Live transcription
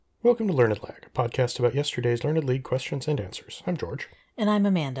Welcome to Learned Lag, a podcast about yesterday's Learned League questions and answers. I'm George. And I'm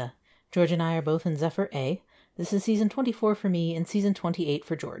Amanda. George and I are both in Zephyr A. This is season 24 for me and season 28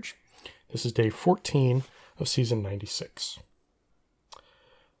 for George. This is day 14 of season 96.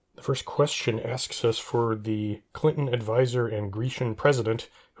 The first question asks us for the Clinton advisor and Grecian president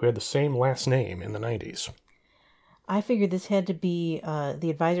who had the same last name in the 90s. I figured this had to be, the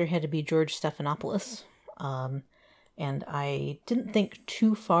advisor had to be George Stephanopoulos. And I didn't think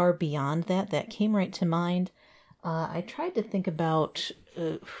too far beyond that. That came right to mind. I tried to think about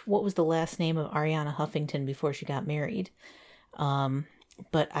what was the last name of Arianna Huffington before she got married.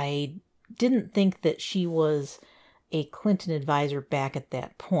 But I didn't think that she was a Clinton advisor back at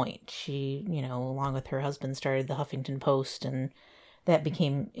that point. She, along with her husband, started the Huffington Post, and that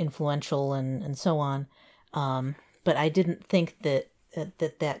became influential and so on. But I didn't think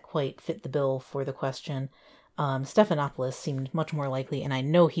that quite fit the bill for the question. Stephanopoulos seemed much more likely, and I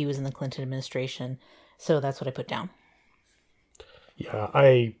know he was in the Clinton administration, so that's what I put down. Yeah,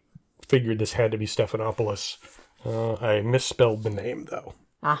 I figured this had to be Stephanopoulos. I misspelled the name, though.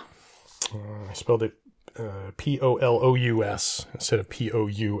 I spelled it Polous instead of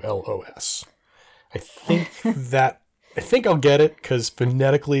Poulos. I think I'll get it, because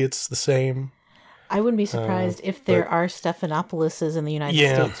phonetically it's the same. I wouldn't be surprised if there are Stephanopoulos in the United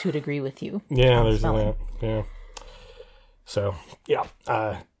States who'd agree with you. Yeah, there's that. Yeah. So,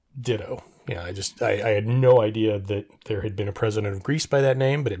 ditto. Yeah, I had no idea that there had been a president of Greece by that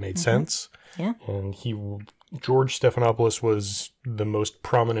name, but it made sense. Yeah. And George Stephanopoulos was the most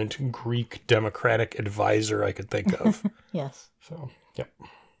prominent Greek democratic advisor I could think of. Yes. So, yeah.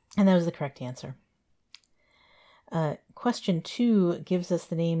 And that was the correct answer. Question 2 gives us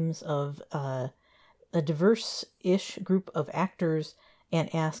the names of a diverse-ish group of actors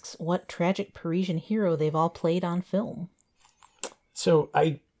and asks what tragic Parisian hero they've all played on film. So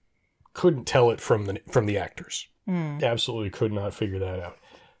I couldn't tell it from the actors. Absolutely could not figure that out.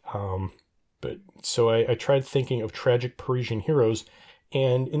 But so I tried thinking of tragic Parisian heroes,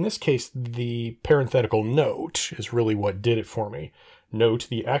 and in this case, the parenthetical note is really what did it for me. Note,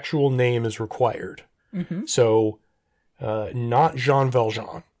 the actual name is required. Mm-hmm. So not Jean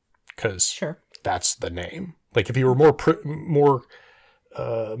Valjean, because that's the name. Like if he were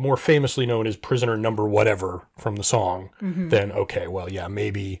more famously known as Prisoner Number Whatever from the song, then okay, well, yeah,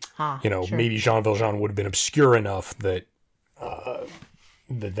 maybe maybe Jean Valjean would have been obscure enough that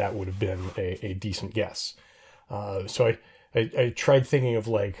that would have been a decent guess. So I tried thinking of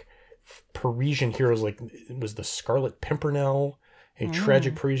like Parisian heroes, like was the Scarlet Pimpernel a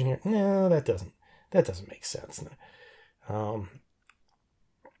tragic Parisian hero? No, that doesn't make sense.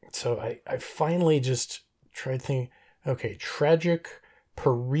 So I finally just tried thinking, okay, tragic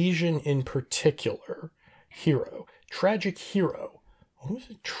Parisian in particular hero. Tragic hero. Who's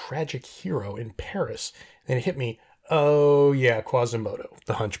a tragic hero in Paris? And it hit me, oh yeah, Quasimodo,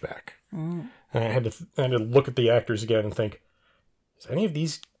 the Hunchback. And I had to look at the actors again and think, has any of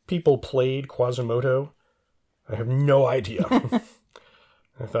these people played Quasimodo? I have no idea.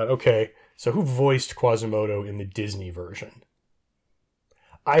 I thought, okay, so who voiced Quasimodo in the Disney version?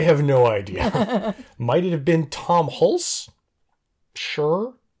 I have no idea. Might it have been Tom Hulce?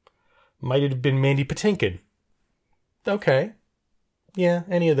 Sure. Might it have been Mandy Patinkin? Okay. Yeah,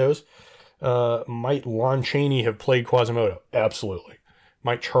 any of those. Might Lon Chaney have played Quasimodo? Absolutely.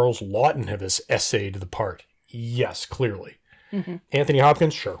 Might Charles Laughton have essayed the part? Yes, clearly. Mm-hmm. Anthony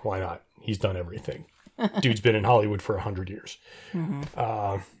Hopkins? Sure, why not? He's done everything. Dude's been in Hollywood for 100 years.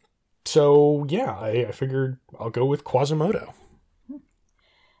 Mm-hmm. So, yeah, I figured I'll go with Quasimodo.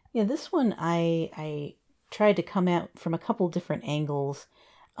 Yeah, this one I tried to come at from a couple different angles.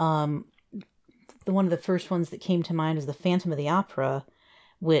 One of the first ones that came to mind is the Phantom of the Opera,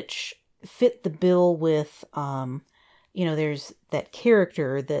 which fit the bill with, there's that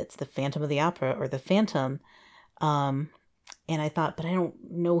character that's the Phantom of the Opera, or the Phantom. And I thought, but I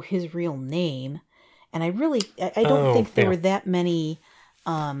don't know his real name. And I don't think there were that many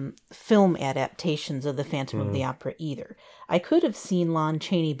film adaptations of the Phantom of the Opera either. I could have seen Lon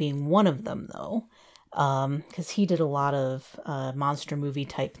Chaney being one of them, though, because he did a lot of monster movie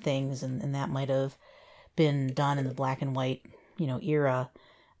type things, and that might have been done in the black and white, era.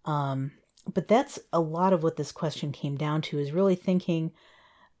 But that's a lot of what this question came down to, is really thinking,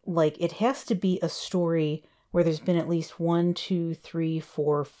 like, it has to be a story where there's been at least 1, 2, 3,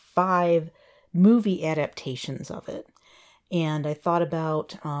 4, 5 movie adaptations of it. And I thought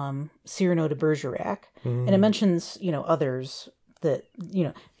about Cyrano de Bergerac, and it mentions, others that,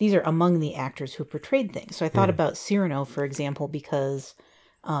 these are among the actors who portrayed things. So I thought about Cyrano, for example, because,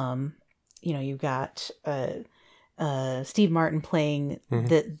 you've got Steve Martin playing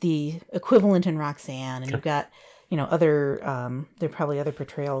the equivalent in Roxanne, and you've got, other, there are probably other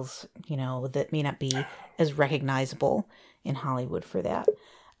portrayals, that may not be as recognizable in Hollywood for that.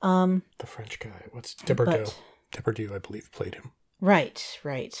 The French guy, what's Depardieu? Depardieu, I believe, played him. Right.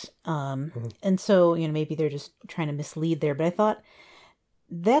 And so, maybe they're just trying to mislead there, but I thought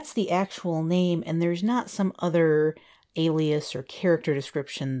that's the actual name, and there's not some other alias or character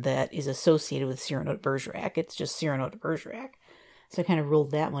description that is associated with Cyrano de Bergerac. It's just Cyrano de Bergerac. So I kind of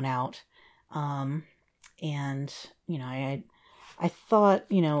ruled that one out. And, I thought,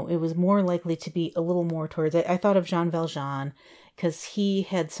 it was more likely to be a little more towards it. I thought of Jean Valjean because he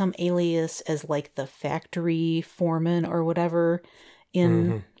had some alias as like the factory foreman or whatever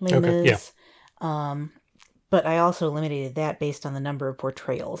in Les Mis. Okay, yeah. But I also eliminated that based on the number of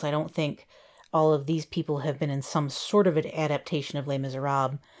portrayals. I don't think all of these people have been in some sort of an adaptation of Les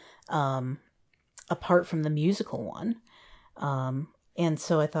Miserables, apart from the musical one. And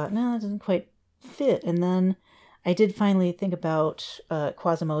so I thought, no, it doesn't quite fit. And then I did finally think about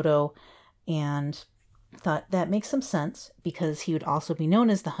Quasimodo and thought that makes some sense because he would also be known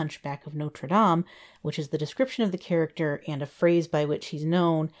as the Hunchback of Notre Dame, which is the description of the character and a phrase by which he's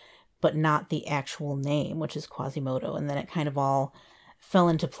known, but not the actual name, which is Quasimodo. And then it kind of all fell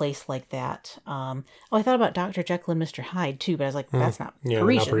into place like that. I thought about Dr. Jekyll and Mr. Hyde too, but I was like, that's not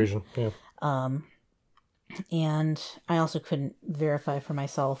Parisian. Not Parisian. Yeah. And I also couldn't verify for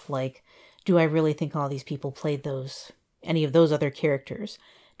myself, like, do I really think all these people played any of those other characters?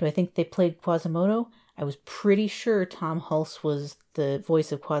 Do I think they played Quasimodo? I was pretty sure Tom Hulce was the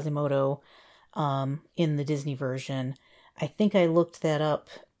voice of Quasimodo in the Disney version. I think I looked that up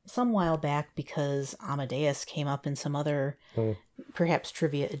some while back because Amadeus came up in some other perhaps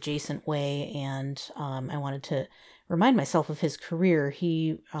trivia adjacent way, and I wanted to remind myself of his career.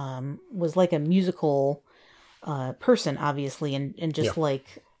 He was like a musical person, obviously, and just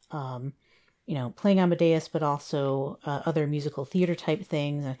playing Amadeus, but also other musical theater type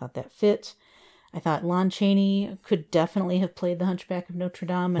things. I thought that fit. I thought Lon Chaney could definitely have played the Hunchback of Notre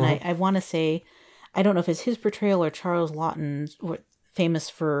Dame, and I want to say, I don't know if it's his portrayal or Charles Laughton's, famous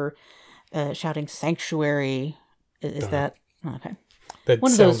for shouting "Sanctuary." Is that okay? That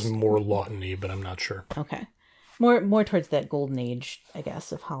one sounds more Lawton-y, but I'm not sure. Okay, more towards that golden age, I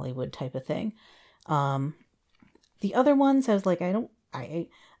guess, of Hollywood type of thing. The other ones, I was like,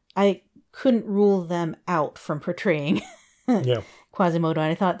 I couldn't rule them out from portraying Quasimodo,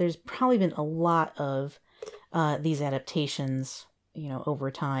 and I thought there's probably been a lot of these adaptations, over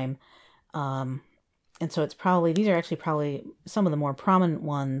time. And so these are actually probably some of the more prominent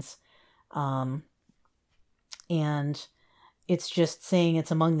ones. And it's just saying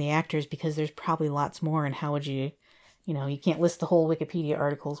it's among the actors because there's probably lots more, and how would you can't list the whole Wikipedia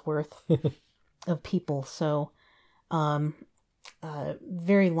article's worth of people. So,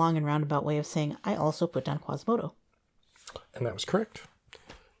 very long and roundabout way of saying I also put down Quasimodo. And that was correct.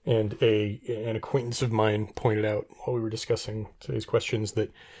 And an acquaintance of mine pointed out while we were discussing today's questions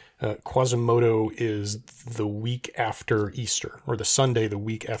that Quasimodo is the week after Easter, or the Sunday the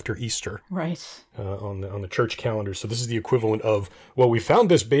week after Easter. Right. On the church calendar. So this is the equivalent of, well, we found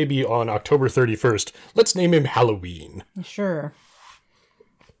this baby on October 31st. Let's name him Halloween. Sure.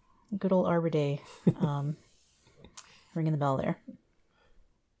 Good old Arbor Day. Ringing the bell there.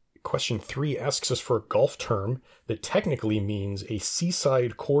 Question 3 asks us for a golf term that technically means a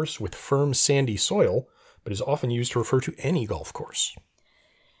seaside course with firm sandy soil, but is often used to refer to any golf course.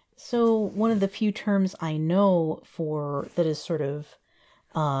 So one of the few terms I know for that is sort of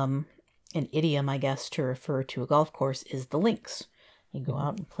an idiom, I guess, to refer to a golf course is the links. You go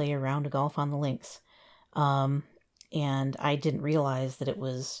out and play a round of golf on the links. And I didn't realize that it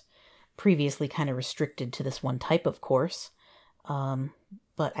was previously kind of restricted to this one type of course.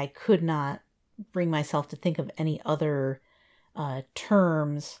 But I could not bring myself to think of any other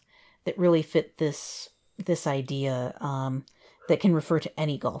terms that really fit this idea that can refer to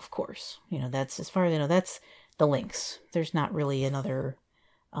any golf course. That's, as far as I know, that's the links. There's not really another,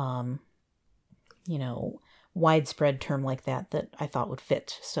 widespread term like that I thought would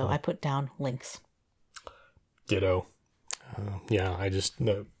fit. So I put down links. Ditto.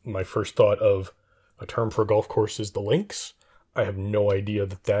 My first thought of a term for a golf course is the links. I have no idea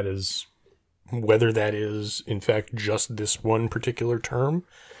whether that is, in fact, just this one particular term.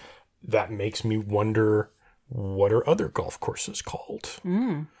 That makes me wonder, what are other golf courses called?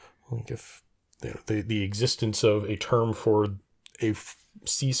 Like if the existence of a term for a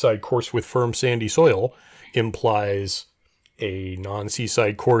seaside course with firm sandy soil implies a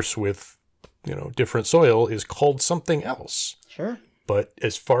non-seaside course with, different soil is called something else. Sure. But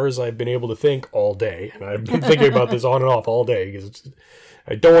as far as I've been able to think all day, and I've been thinking about this on and off all day, because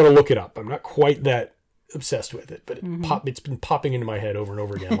I don't want to look it up. I'm not quite that obsessed with it, but it's been popping into my head over and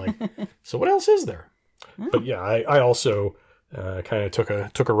over again. Like, so what else is there? But yeah, I also kind of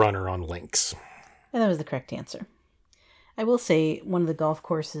took a runner on links. And that was the correct answer. I will say one of the golf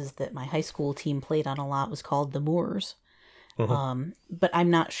courses that my high school team played on a lot was called the Moors. But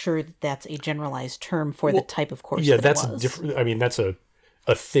I'm not sure that that's a generalized term for the type of course. Yeah, that that's it was. different. I mean, that's a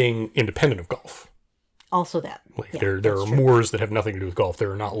thing independent of golf. Also that. Like Yeah, there are true. moors that have nothing to do with golf.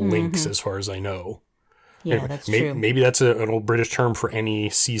 There are not links, as far as I know. Yeah, Anyway, that's true. Maybe that's an old British term for any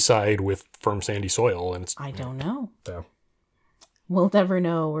seaside with firm sandy soil, and it's I don't know. yeah. We'll never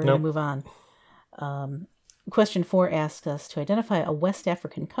know. We're going Nope. to move on. Question 4 asks us to identify a West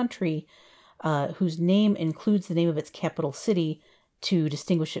African country whose name includes the name of its capital city to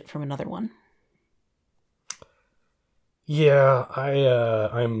distinguish it from another one. Yeah,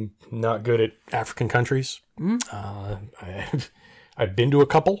 I'm not good at African countries. I've been to a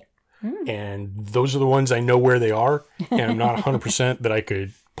couple, and those are the ones I know where they are, and I'm not 100% that I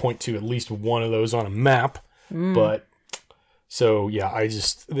could point to at least one of those on a map. But so yeah,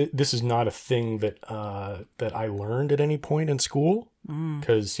 this is not a thing that that I learned at any point in school,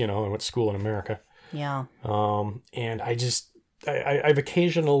 because I went to school in America. Yeah. And I've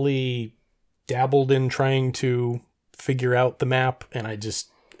occasionally dabbled in trying to figure out the map, and I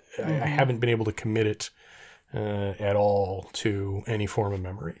haven't been able to commit it at all to any form of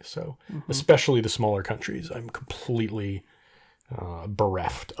memory. So especially the smaller countries, I'm completely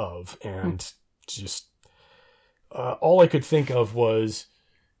bereft of, and just all I could think of was,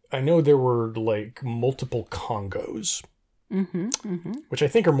 I know there were like multiple Congos, which I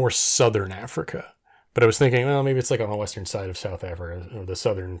think are more southern Africa. But I was thinking, well, maybe it's like on the western side of South Africa, or the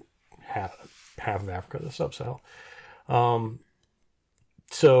southern half of Africa, the sub-Sahel.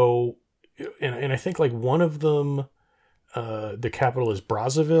 So, and I think like one of them, the capital is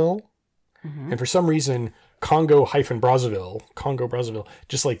Brazzaville. And for some reason, Congo-Brazzaville,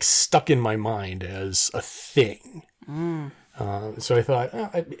 just like stuck in my mind as a thing. So I thought,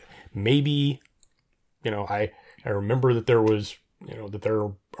 maybe, I remember that there was, that there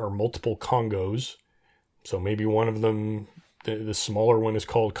are multiple Congos. So maybe one of them, the smaller one, is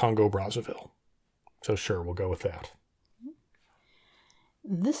called Congo-Brazzaville. So sure, we'll go with that.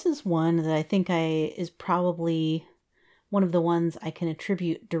 This is one that I think is probably one of the ones I can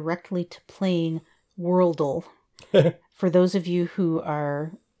attribute directly to playing Worldle. For those of you who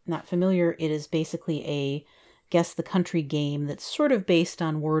are not familiar, it is basically a guess the country game that's sort of based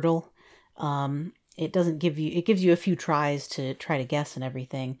on Wordle. It gives you a few tries to try to guess and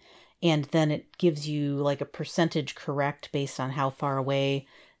everything. And then it gives you like a percentage correct based on how far away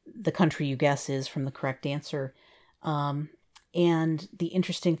the country you guess is from the correct answer. And the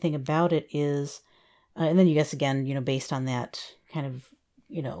interesting thing about it is, and then you guess again, based on that kind of,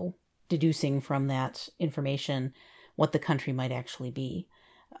 deducing from that information what the country might actually be.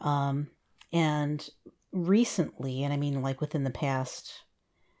 And recently, and I mean like within the past,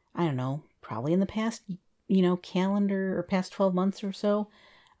 I don't know, probably in the past, calendar or past 12 months or so,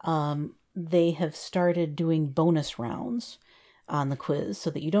 they have started doing bonus rounds on the quiz so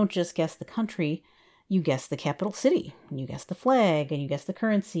that you don't just guess the country, you guess the capital city, and you guess the flag, and you guess the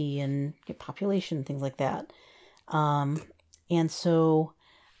currency, and get population, things like that. And so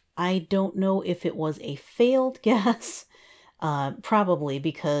I don't know if it was a failed guess, probably,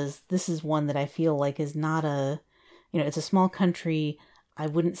 because this is one that I feel like is not it's a small country. I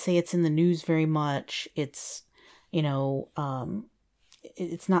wouldn't say it's in the news very much. It's,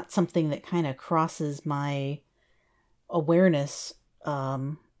 it's not something that kind of crosses my awareness,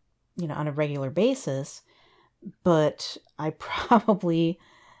 on a regular basis, but I probably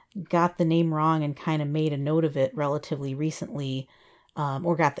got the name wrong and kind of made a note of it relatively recently,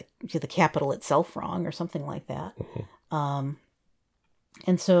 or got the capital itself wrong or something like that. And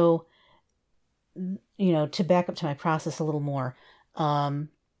so, to back up to my process a little more,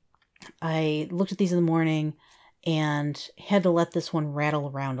 I looked at these in the morning and had to let this one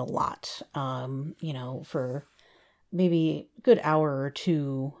rattle around a lot, for maybe a good hour or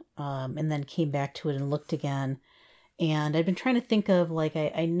two, and then came back to it and looked again. And I've been trying to think of, like,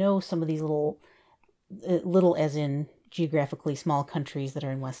 I know some of these little as in geographically small countries that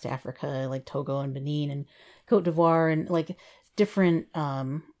are in West Africa, like Togo and Benin and Cote d'Ivoire, and like different,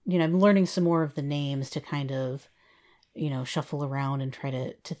 I'm learning some more of the names to kind of, shuffle around and try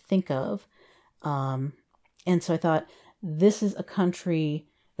to think of. And so I thought, this is a country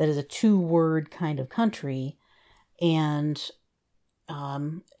that is a 2-word kind of country. And,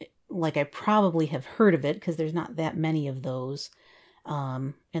 like, I probably have heard of it because there's not that many of those.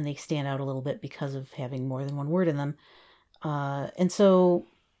 And they stand out a little bit because of having more than one word in them. And so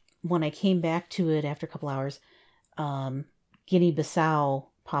when I came back to it after a couple hours, Guinea-Bissau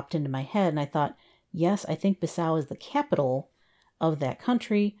popped into my head, and I thought, yes, I think Bissau is the capital of that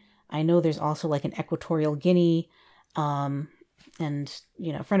country. I know there's also like an Equatorial Guinea, and,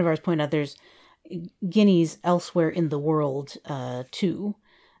 a friend of ours pointed out there's Guineas elsewhere in the world, too,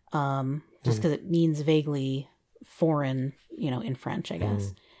 just because it means vaguely foreign, in French, I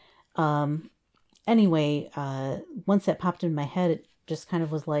guess. Anyway, once that popped in my head, it just kind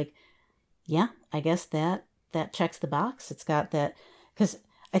of was like, yeah, I guess that checks the box. It's got that, because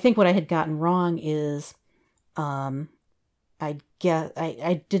I think what I had gotten wrong is, I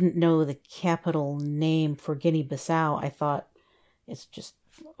didn't know the capital name for Guinea-Bissau. I thought it's just,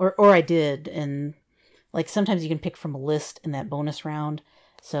 or I did, and like sometimes you can pick from a list in that bonus round.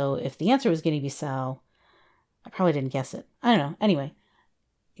 So if the answer was Guinea-Bissau, I probably didn't guess it. I don't know. Anyway,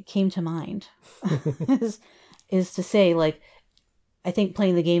 it came to mind is to say, like, I think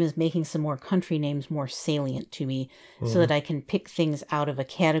playing the game is making some more country names more salient to me so that I can pick things out of a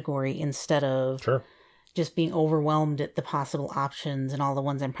category instead of just being overwhelmed at the possible options and all the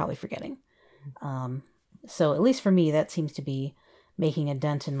ones I'm probably forgetting. So at least for me, that seems to be making a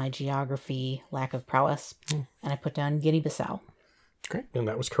dent in my geography lack of prowess. And I put down Guinea-Bissau. Okay, and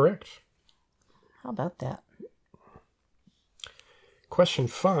that was correct. How about that? Question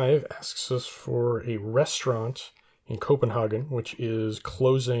 5 asks us for a restaurant in Copenhagen, which is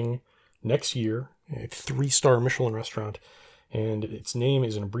closing next year, a 3-star Michelin restaurant, and its name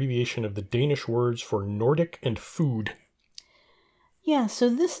is an abbreviation of the Danish words for Nordic and food. Yeah, so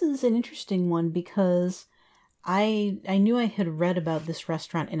this is an interesting one because I knew I had read about this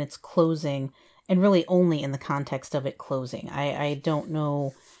restaurant and its closing, and really only in the context of it closing. I don't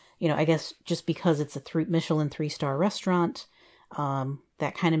know, I guess just because it's a Michelin 3-star restaurant,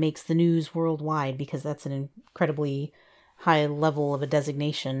 that kind of makes the news worldwide because that's an incredibly high level of a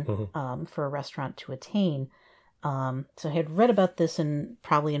designation for a restaurant to attain. So I had read about this and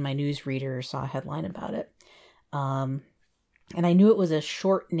probably in my news reader saw a headline about it. And I knew it was a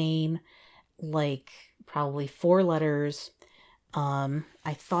short name, like probably 4 letters.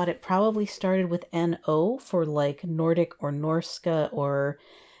 I thought it probably started with N-O for like Nordic or Norska or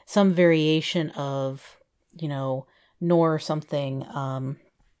some variation of, Nor something,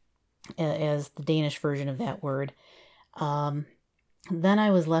 as the Danish version of that word. Then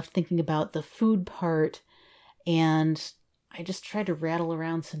I was left thinking about the food part, and I just tried to rattle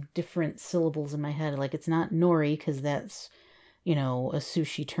around some different syllables in my head. Like, it's not nori, because that's, a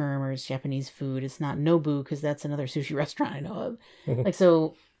sushi term or Japanese food. It's not Nobu, because that's another sushi restaurant I know of. Like,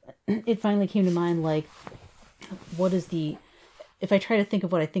 so it finally came to mind, like, if I try to think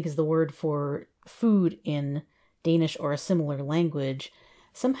of what I think is the word for food in Danish or a similar language,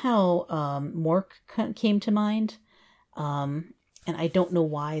 somehow mork came to mind. And I don't know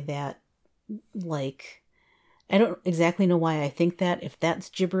why that, I don't exactly know why I think that. If that's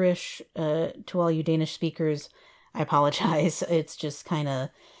gibberish to all you Danish speakers, I apologize. It's just kind of,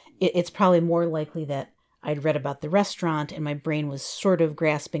 it's probably more likely that I'd read about the restaurant and my brain was sort of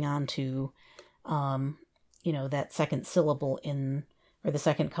grasping onto, that second syllable or the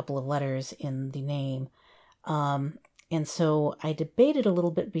second couple of letters in the name. And so I debated a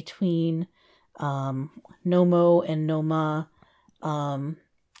little bit between Nomo and Noma.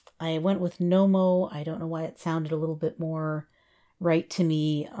 I went with Nomo. I don't know why it sounded a little bit more right to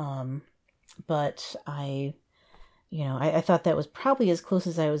me, but I thought that was probably as close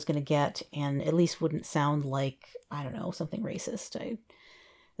as I was going to get, and at least wouldn't sound like, I don't know, something racist.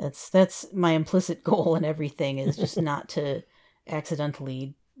 That's my implicit goal in everything, is just not to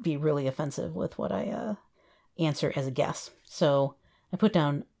accidentally be really offensive with what I answer as a guess. So I put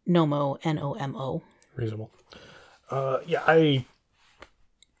down Nomo, N-O-M-O. Reasonable. I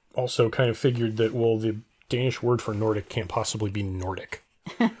also kind of figured that, well, the Danish word for Nordic can't possibly be Nordic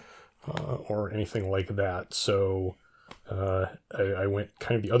or anything like that. So I went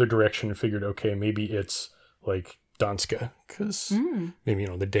kind of the other direction and figured, okay, maybe it's like Danska, because maybe,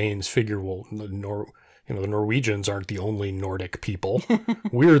 the Danes figure, well, the Norwegians aren't the only Nordic people.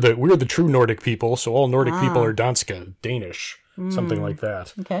 We're the true Nordic people, so all Nordic people are Danska, Danish, something like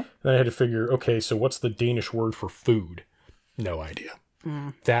that. Okay. Then I had to figure, okay, so what's the Danish word for food? No idea.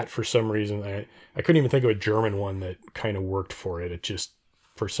 That, for some reason, I couldn't even think of a German one that kind of worked for it. It just,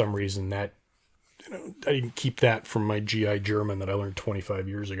 for some reason, that, I didn't keep that from my GI German that I learned 25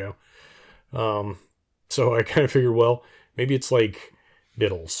 years ago. So I kind of figured, well, maybe it's like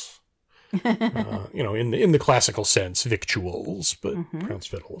victuals. In the classical sense, victuals, but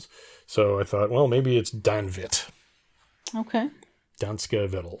pronounced victuals. So I thought, well, maybe it's Danvit. Okay. Danske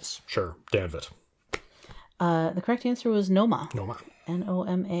Vittles. Sure, Danvit. The correct answer was Noma. Noma.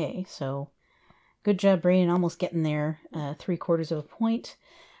 Noma. So good job, Brayden, almost getting there. 3/4 of a point.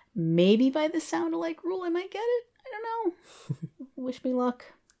 Maybe by the sound-alike rule I might get it. I don't know. Wish me luck.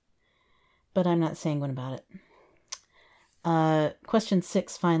 But I'm not sanguine about it. Question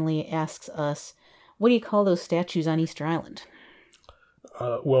 6 finally asks us, what do you call those statues on Easter Island?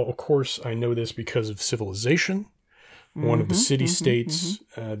 Well, of course, I know this because of Civilization. One of the city-states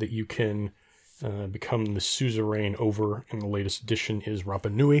that you can become the suzerain over in the latest edition is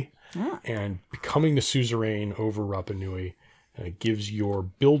Rapa Nui. And becoming the suzerain over Rapa Nui gives your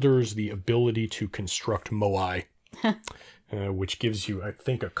builders the ability to construct moai, which gives you, I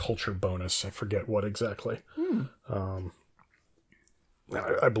think, a culture bonus. I forget what exactly.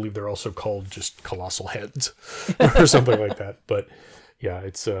 I believe they're also called just colossal heads or something like that. But yeah,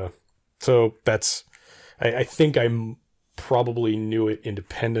 it's so that's. I think I probably knew it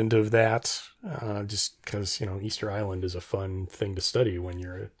independent of that, just because Easter Island is a fun thing to study when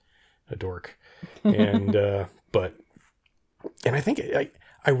you're a dork, and I think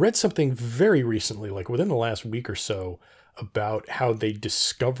I read something very recently, like within the last week or so, about how they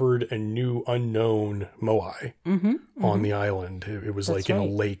discovered a new unknown moai on the island. It was in a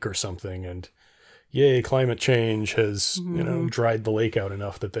lake or something, and yay, climate change has dried the lake out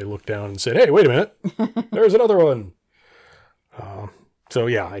enough that they looked down and said, "Hey, wait a minute, there's another one." So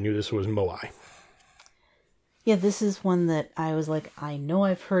yeah, I knew this was moai. Yeah, this is one that I was like, I know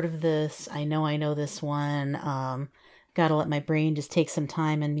I've heard of this. I know this one. Gotta let my brain just take some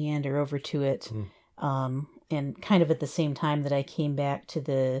time and meander over to it. And kind of at the same time that I came back to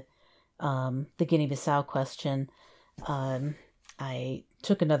the Guinea-Bissau question, I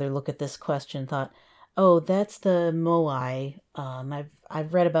took another look at this question and thought, oh, that's the moai.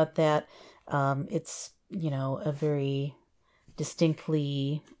 I've read about that. It's, a very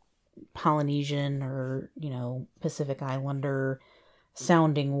distinctly Polynesian or, Pacific Islander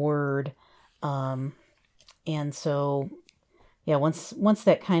sounding word. And so, yeah, once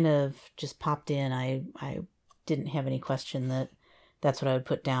that kind of just popped in, I didn't have any question that's what I would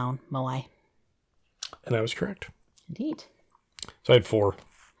put down, moai. And I was correct. Indeed. So I had 4.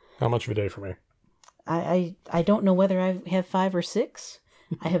 How much of a day for me? I don't know whether I have 5 or 6.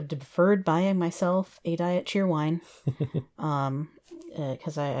 I have deferred buying myself a Diet Cheerwine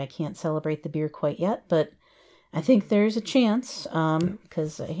because I can't celebrate the beer quite yet, but I think there's a chance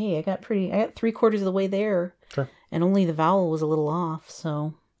because, hey, I got 3/4 of the way there, sure. And only the vowel was a little off,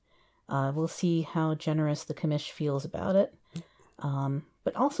 so we'll see how generous the commish feels about it.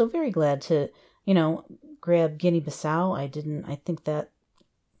 But also very glad to, grab Guinea-Bissau. I think that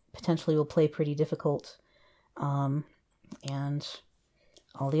potentially will play pretty difficult. And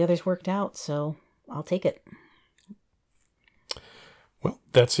all the others worked out, so I'll take it. Well,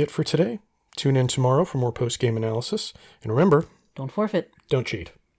 that's it for today. Tune in tomorrow for more post-game analysis. And remember, don't forfeit. Don't cheat.